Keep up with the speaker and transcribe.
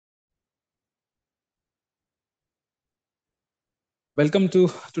Welcome to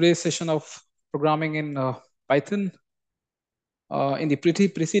today's session of programming in Python. In the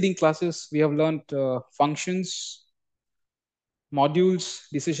preceding classes, we have learned functions, modules,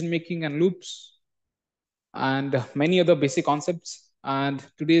 decision making, and loops, and many other basic concepts. And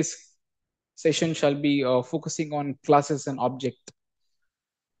today's session shall be focusing on classes and object.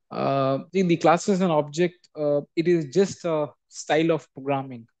 In the classes and object, it is just a style of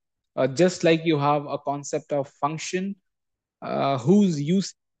programming. Just like you have a concept of function, whose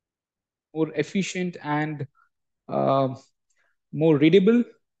use more efficient and uh, more readable.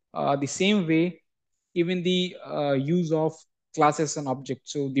 The same way, even the use of classes and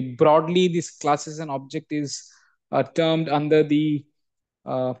objects. So the broadly, this classes and object is termed under the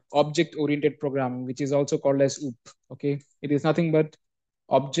object-oriented programming, which is also called as OOP. Okay, it is nothing but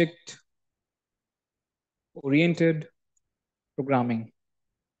object-oriented programming.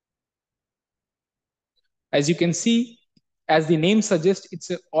 As you can see, as the name suggests, it's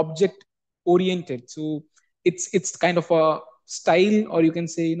a object oriented. So it's kind of a style, or you can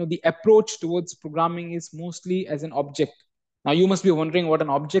say, the approach towards programming is mostly as an object. Now you must be wondering what an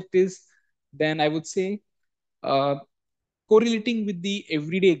object is. Then I would say, uh, correlating with the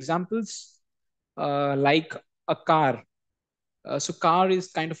everyday examples, like a car. So car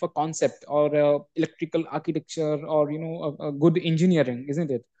is kind of a concept, or electrical architecture, or a good engineering,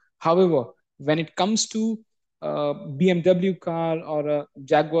 isn't it? However, when it comes to BMW car, or a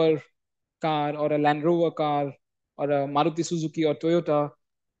Jaguar car, or a Land Rover car, or a Maruti Suzuki or Toyota,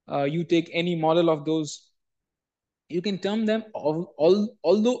 you take any model of those, you can term them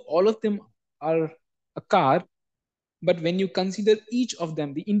although all of them are a car, but when you consider each of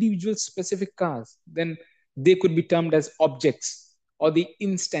them, the individual specific cars, then they could be termed as objects or the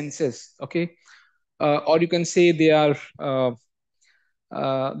instances. Okay, or you can say they are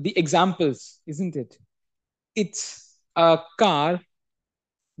the examples, isn't it? It's a car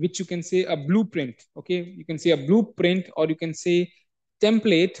which you can say a blueprint. Okay, you can say a blueprint, or you can say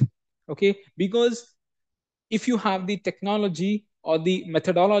template. Okay, because if you have the technology or the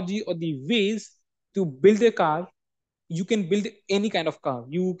methodology or the ways to build a car, you can build any kind of car.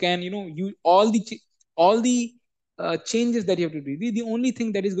 You can, you all the changes that you have to do. The only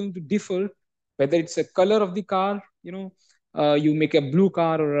thing that is going to differ, whether it's a color of the car, you make a blue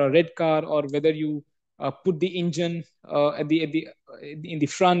car or a red car, or whether you put the engine at the in the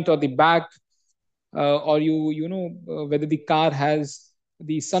front or the back, or whether the car has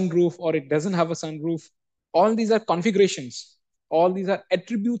the sunroof or it doesn't have a sunroof. All these are configurations, all these are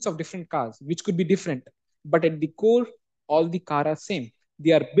attributes of different cars which could be different, but at the core, all the car are same.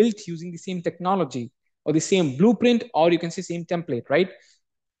 They are built using the same technology, or the same blueprint, or you can say same template, right?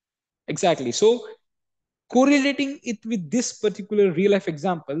 Exactly. So correlating it with this particular real life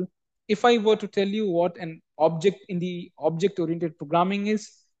example, if I were to tell you what an object in the object oriented programming is,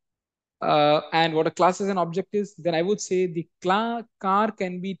 and what a class is an object is, then I would say the car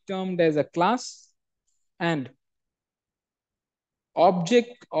can be termed as a class, and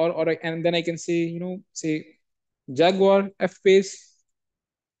object, and then I can say, say Jaguar F-Pace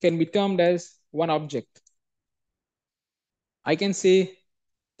can be termed as one object. I can say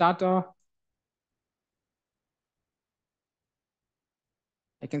Tata,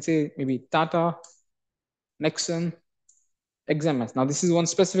 I can say maybe Tata, Nexon, XMS. Now this is one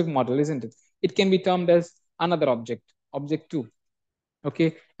specific model, isn't it? It can be termed as another object, object two.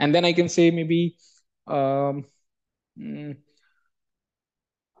 Okay, and then I can say maybe um, mm,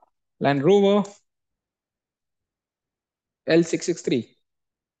 Land Rover L663.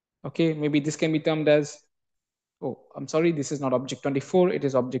 Okay, maybe this can be termed as, oh, I'm sorry, this is not object 24, it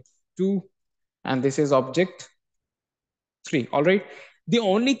is object 2, and this is object 3. All right. The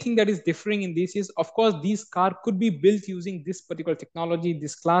only thing that is differing in this is, of course, these car could be built using this particular technology,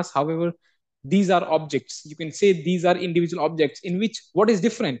 this class. However, these are objects. You can say these are individual objects in which what is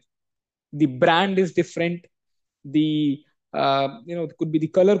different? The brand is different. The could be the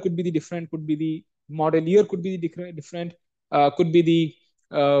color, could be the different, could be the model year, could be the different, could be the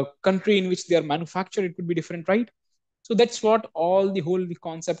country in which they are manufactured, it could be different, right? So that's what all the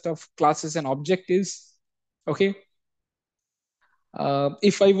concept of classes and object is. Okay.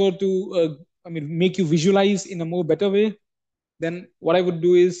 If I were to make you visualize in a more better way, then what I would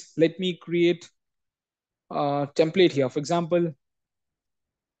do is, let me create a template here. For example,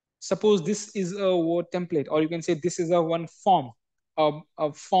 suppose this is a word template, or you can say this is a one form,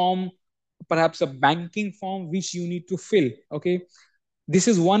 a form, perhaps a banking form which you need to fill. Okay, this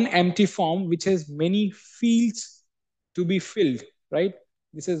is one empty form which has many fields to be filled, right?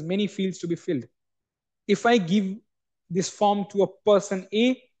 This has many fields to be filled. If I give this form to a person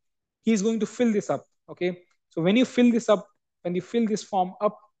A, he is going to fill this up. Okay, so when you fill this up, when you fill this form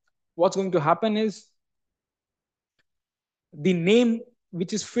up, what's going to happen is the name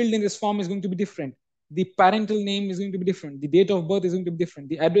which is filled in this form is going to be different. The parental name is going to be different. The date of birth is going to be different.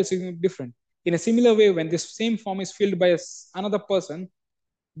 The address is going to be different. In a similar way, when this same form is filled by another person,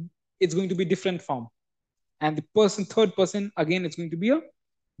 it's going to be different form. And the person, third person, again, it's going to be a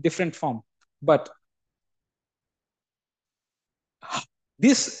different form. But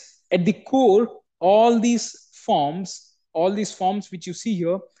this, at the core, all these forms which you see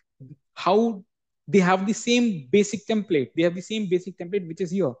here, how they have the same basic template. They have the same basic template which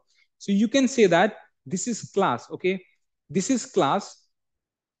is here. So you can say that this is class, okay? This is class,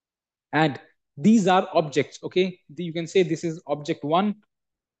 and these are objects, okay? You can say this is object 1,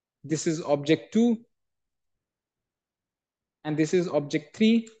 this is object 2, and this is object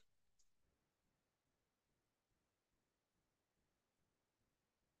 3.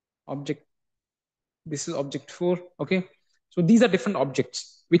 Object, this is object 4, okay? So these are different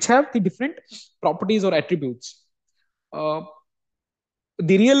objects which have the different properties or attributes.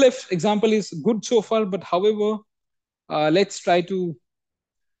 The real life example is good so far, but however, let's try to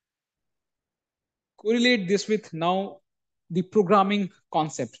correlate this with now the programming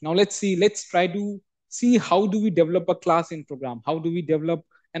concept. Now let's try to see how do we develop a class in program, how do we develop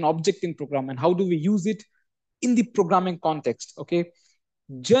an object in program, and how do we use it in the programming context, okay?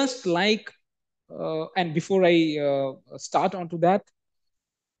 Just like, and before I start onto that,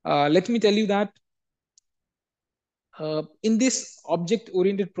 let me tell you that in this object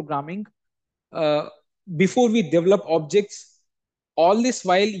oriented programming, uh, before we develop objects, all this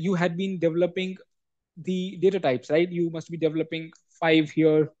while you had been developing the data types, right? You must be developing 5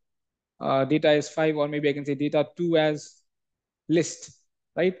 here, data is 5, or maybe I can say data 2 as list,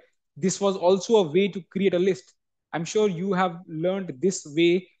 right? This was also a way to create a list. I'm sure you have learned this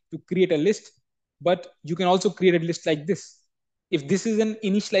way to create a list, but you can also create a list like this. If this is an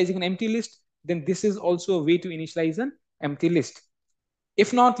initializing an empty list, then this is also a way to initialize an empty list.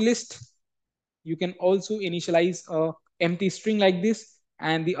 If not list, you can also initialize a empty string like this,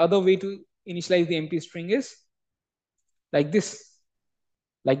 and the other way to initialize the empty string is like this,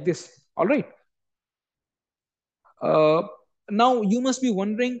 like this. All right. uh, Now you must be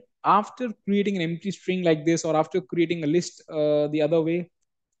wondering, after creating an empty string like this, or after creating a list the other way,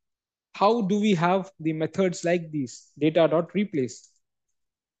 how do we have the methods like these, data dot replace?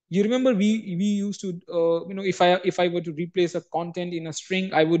 You remember we used to if I were to replace a content in a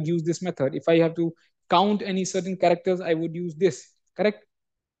string, I would use this method. If I have to count any certain characters, I would use this, correct?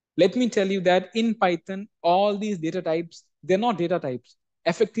 Let me tell you that in Python, all these data types, they're not data types.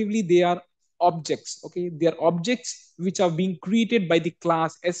 Effectively, they are objects, okay? They are objects which are being created by the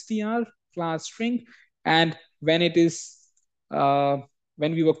class str, class string. And when it is, uh,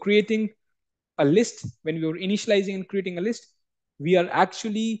 when we were creating a list, when we were initializing and creating a list, we are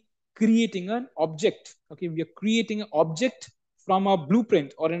actually creating an object, okay? We are creating an object from a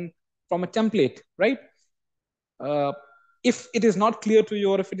blueprint or from a template, right? uh, if it is not clear to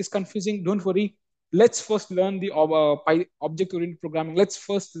you, or if it is confusing, don't worry. Let's first learn the object oriented programming. Let's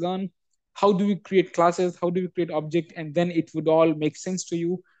first learn how do we create classes, how do we create object, and then it would all make sense to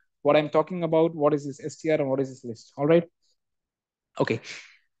you what I'm talking about. What is this str and what is this list? All right. Okay.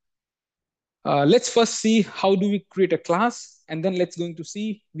 Let's first see how do we create a class, and then we are going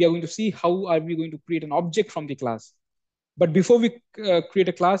to see how are we going to create an object from the class. But before we create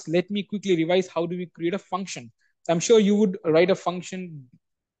a class, let me quickly revise how do we create a function. I'm sure you would write a function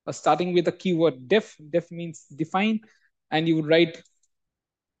starting with the keyword def. Def means define, and you would write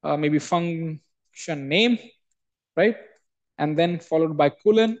maybe function name, right? And then followed by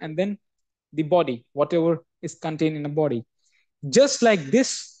colon, and then the body, whatever is contained in a body. Just like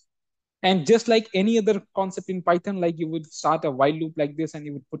this, and just like any other concept in Python, like you would start a while loop like this, and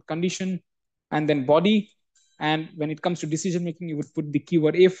you would put condition and then body. And when it comes to decision making, you would put the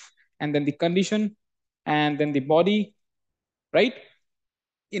keyword if, and then the condition, and then the body, right?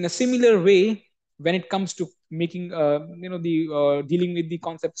 In a similar way, when it comes to making, the dealing with the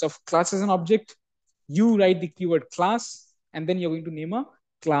concepts of classes and object, you write the keyword class, and then you're going to name a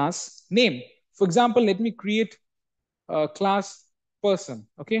class name. For example, let me create a class person,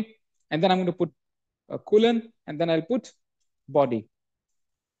 okay? And then I'm going to put a colon, and then I'll put body.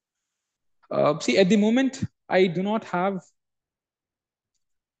 See, at the moment, I do not have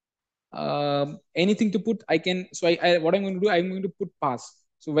anything to put. I can, so what I'm going to do, I'm going to put pass.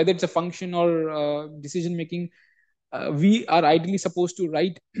 So whether it's a function or decision making, we are ideally supposed to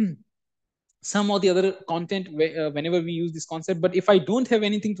write some or the other content whenever we use this concept. But if I don't have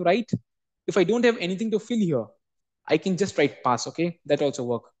anything to write, if I don't have anything to fill here, I can just write pass, okay? That also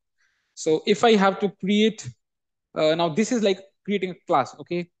work. So if I have to create Now this is like creating a class.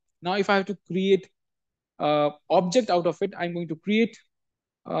 Okay, now if I have to create object out of it, I'm going to create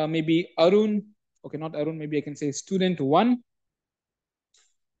maybe Arun. Okay, not Arun, maybe I can say student one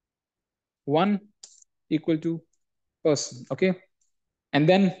equal to person. Okay, and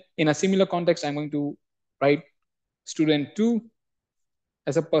then in a similar context, I'm going to write student 2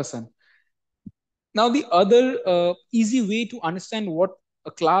 as a person. Now the other easy way to understand what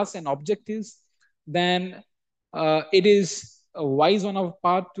a class and object is, then it is wise on our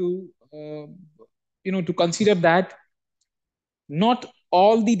part to to consider that not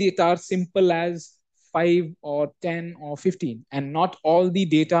all the data are simple as 5 or 10 or 15, and not all the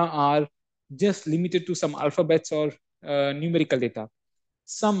data are just limited to some alphabets or numerical data.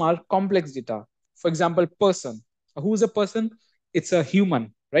 Some are complex data. For example, person. Who's a person? It's a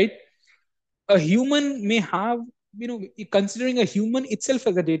human, right? A human may have, considering a human itself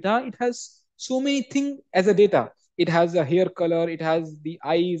as a data, it has so many things as a data. It has a hair color, it has the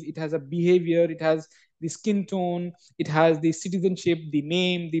eyes, it has a behavior, it has the skin tone, it has the citizenship, the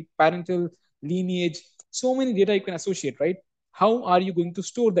name, the parental lineage. So many data you can associate, right? How are you going to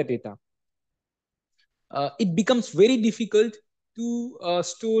store the data? It becomes very difficult to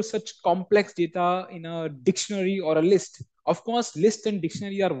store such complex data in a dictionary or a list. Of course, list and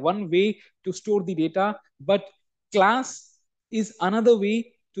dictionary are one way to store the data, but class is another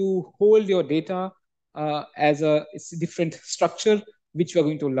way to hold your data as a it's a different structure which we are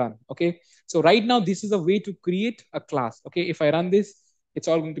going to learn. Okay, so right now this is a way to create a class. Okay, if I run this, it's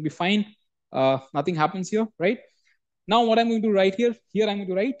all going to be fine. Nothing happens here, right? Now what I'm going to write here I'm going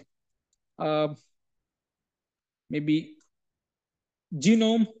to write uh, maybe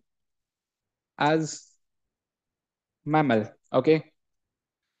genome as mammal. Okay,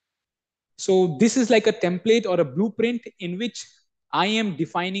 so this is like a template or a blueprint in which I am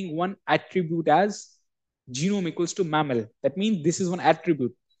defining one attribute as genome equals to mammal. That means this is one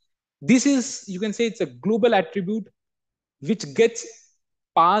attribute. This is, you can say, it's a global attribute which gets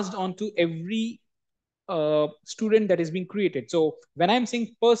passed on to every student that is being created. So when I'm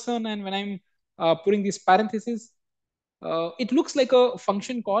saying person and when I'm putting this parenthesis, it looks like a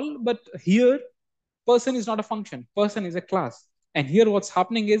function call, but here person is not a function, person is a class. And here what's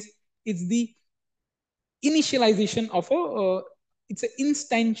happening is it's the initialization of a it's an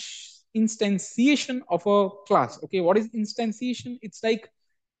instantiation of a class. Okay, what is instantiation? It's like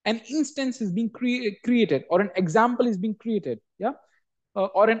an instance is being created, or an example is being created, yeah,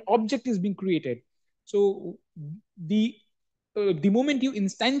 or an object is being created. So the the moment you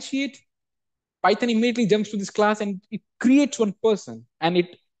instantiate, Python immediately jumps to this class and it creates one person, and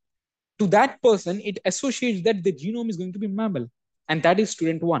it to that person it associates that the genome is going to be mammal, and that is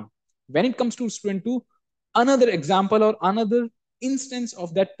student 1. When it comes to student 2, another example or another instance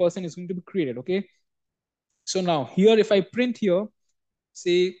of that person is going to be created. Okay, so now here if I print here,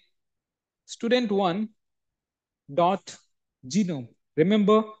 say student 1 dot genome,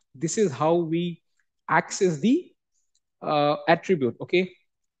 remember this is how we access the attribute. Okay,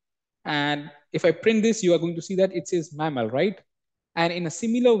 and if I print this, you are going to see that it says mammal, right? And in a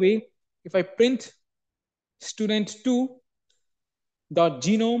similar way, if I print student 2 dot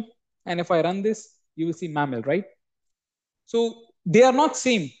genome, and if I run this, you will see mammal, right? So they are not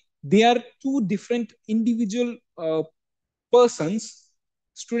same. They are two different individual persons.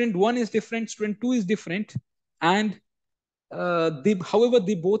 Student 1 is different, student 2 is different, and however,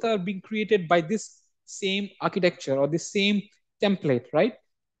 they both are being created by this same architecture or the same template, right?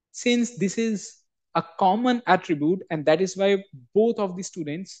 Since this is a common attribute, and that is why both of the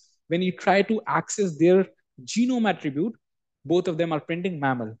students, when you try to access their genome attribute, both of them are printing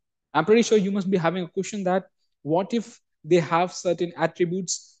mammal. I'm pretty sure you must be having a question that what if they have certain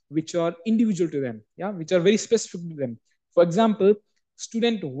attributes which are individual to them, yeah, which are very specific to them. For example,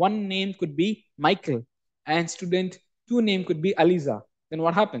 student 1 name could be Michael and student 2 name could be Aliza. Then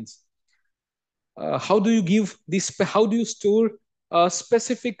what happens? How do you give this? How do you store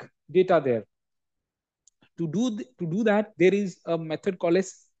specific data there? To do that, there is a method called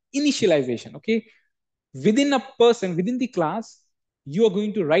as initialization. Okay, within a person, within the class, you are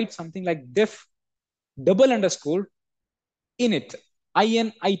going to write something like def double underscore init,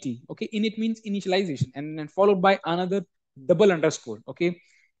 init. Okay, init means initialization, and then followed by another double underscore. Okay,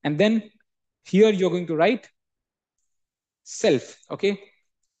 and then here you're going to write self. Okay,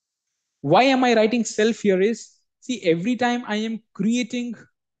 why am I writing self here is, see, every time I am creating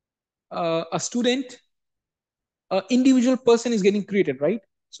a student, a individual person is getting created, right?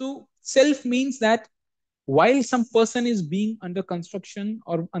 So self means that while some person is being under construction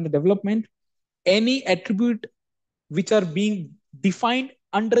or under development, any attribute which are being defined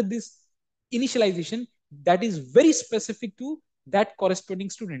under this initialization that is very specific to that corresponding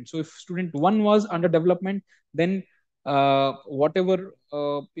student. So if student one was under development, then whatever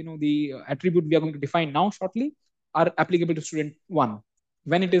the attribute we are going to define now shortly are applicable to student one.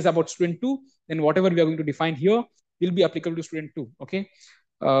 When it is about student two, then whatever we are going to define here will be applicable to student two. Okay.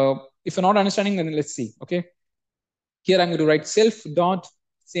 If you're not understanding, then let's see. Okay. Here I'm going to write self dot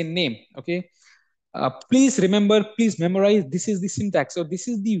say name. Okay. Please remember, please memorize. This is the syntax. So this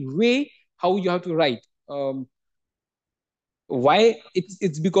is the way how you have to write. Why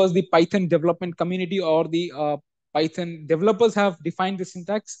it's because the Python development community or the Python developers have defined the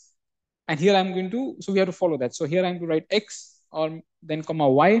syntax, and here I'm going to, so we have to follow that. So here I'm going to write x or then comma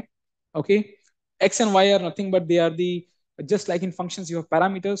y. Okay, x and y are nothing but they are the, just like in functions you have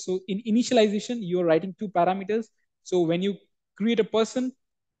parameters. So in initialization you are writing two parameters. So when you create a person,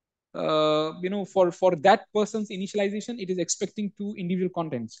 for that person's initialization, it is expecting two individual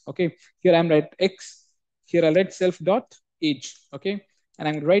contents. Okay, here I'm write x, here I'll write self dot age. Okay, and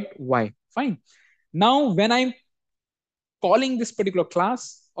I'm going to write y. Fine. Now when I'm calling this particular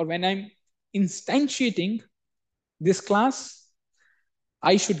class, or when I'm instantiating this class,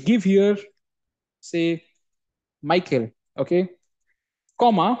 I should give here say Michael. Okay,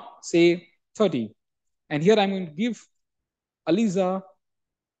 comma say 30, and here I'm going to give Aliza,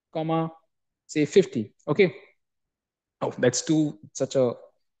 comma say 50. Okay. Oh, that's too such a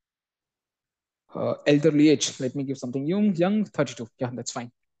elderly age. Let me give something young 32. Yeah, that's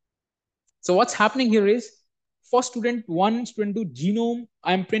fine. So what's happening here is, for student one, student two genome,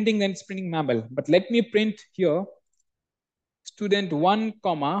 I'm printing, then it's printing mammal. But let me print here student one,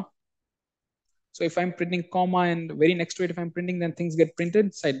 comma. So if I'm printing comma and very next to it, if I'm printing, then things get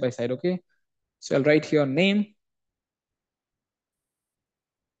printed side by side. Okay. So I'll write here name.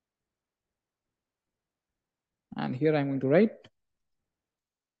 And here I'm going to write,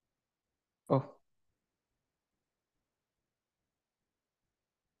 oh,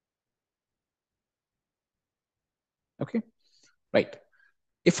 okay, right.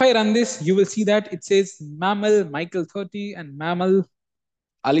 If I run this, you will see that it says mammal Michael 30 and mammal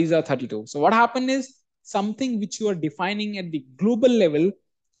Aliza 32. So what happened is, something which you are defining at the global level,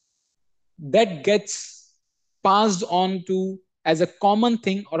 that gets passed on to as a common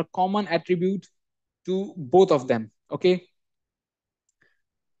thing or a common attribute to both of them. Okay,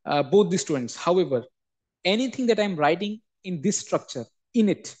 both the students. However, anything that I'm writing in this structure in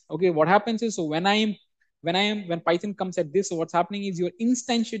it, okay, what happens is, so when Python comes at this, so what's happening is you're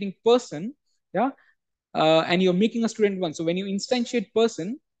instantiating person, yeah, and you're making a student one. So when you instantiate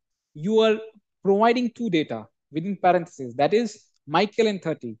person, you are providing two data within parentheses, that is Michael and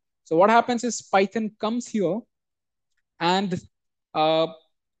 30. So what happens is Python comes here and uh,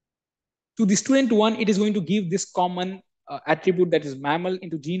 to the student one, it is going to give this common attribute, that is mammal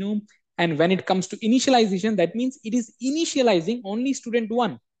into genome. And when it comes to initialization, that means it is initializing only student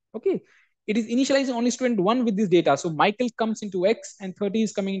one. Okay, it is initializing only student one with this data. So Michael comes into X and 30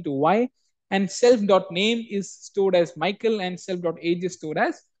 is coming into Y, and self dot name is stored as Michael and self dot age is stored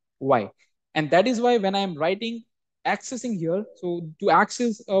as Y. And that is why when I'm writing accessing here, so to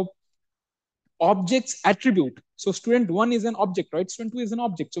access a objects attribute. So student one is an object, right? Student two is an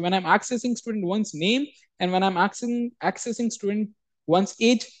object. So when I'm accessing student one's name and when I'm accessing student one's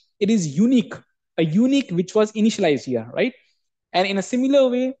age, it is unique, a unique which was initialized here, right? And in a similar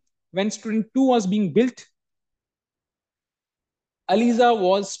way, when student two was being built, Aliza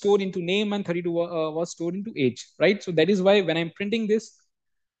was stored into name and 32 was stored into age, right? So that is why when I'm printing this,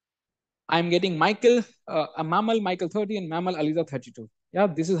 I'm getting Michael, a mammal Michael 30 and mammal Aliza 32. Yeah,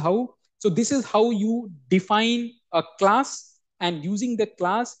 this is how. So this is how you define a class, and using that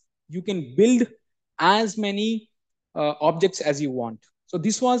class, you can build as many objects as you want. So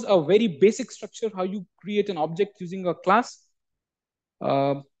this was a very basic structure how you create an object using a class.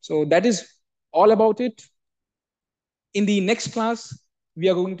 So that is all about it. In the next class, we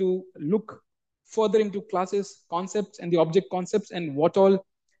are going to look further into classes, concepts, and the object concepts, and what all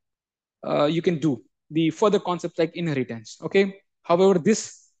you can do the further concepts like inheritance. Okay. However,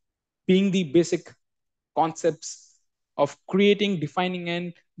 this being the basic concepts of creating, defining,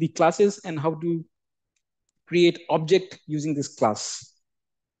 and the classes, and how to create object using this class,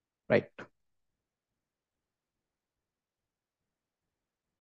 right?